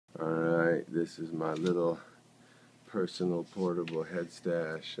Alright, this is my little personal portable head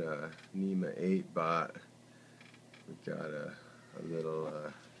stash nema8 bot. We got a little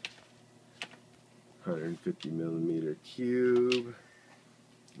 150 millimeter cube.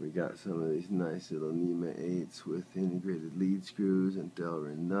 We got some of these nice little nema8s with integrated lead screws and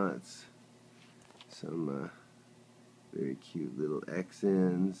delrin nuts. Some very cute little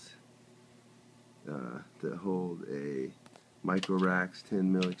X-ends that hold a microrax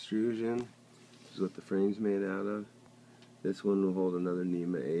 10mm extrusion. This is what the frame's made out of. This one will hold another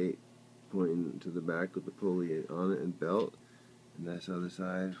nema8 pointing to the back with the pulley on it and belt. And this other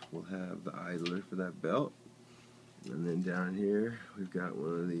side will have the idler for that belt. And then down here we've got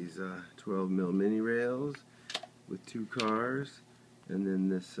one of these 12mm mini rails with 2 cars, and then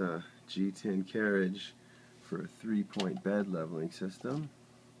this G10 carriage for a 3-point bed leveling system.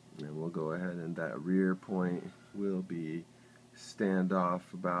 And we'll go ahead, and that rear point will be standoff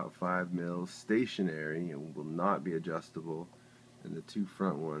about 5mm stationary and will not be adjustable, and the 2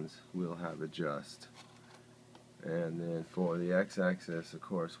 front ones will have adjust. And then for the x-axis, of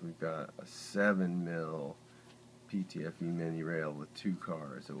course, we've got a 7mm PTFE mini rail with 2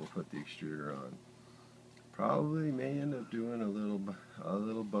 cars that we'll put the extruder on. Probably may end up doing a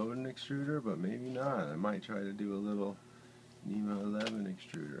little boredom extruder, but maybe not. I might try to do a little nema8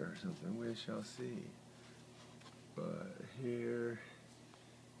 extruder or something. We shall see. But here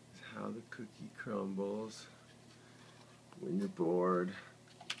is how the cookie crumbles when you're bored,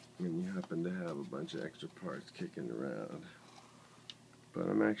 when you happen to have a bunch of extra parts kicking around. But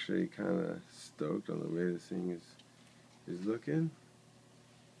I'm actually kind of stoked on the way this thing is looking,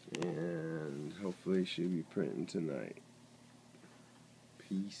 and hopefully she'll be printing tonight.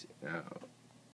 Peace out.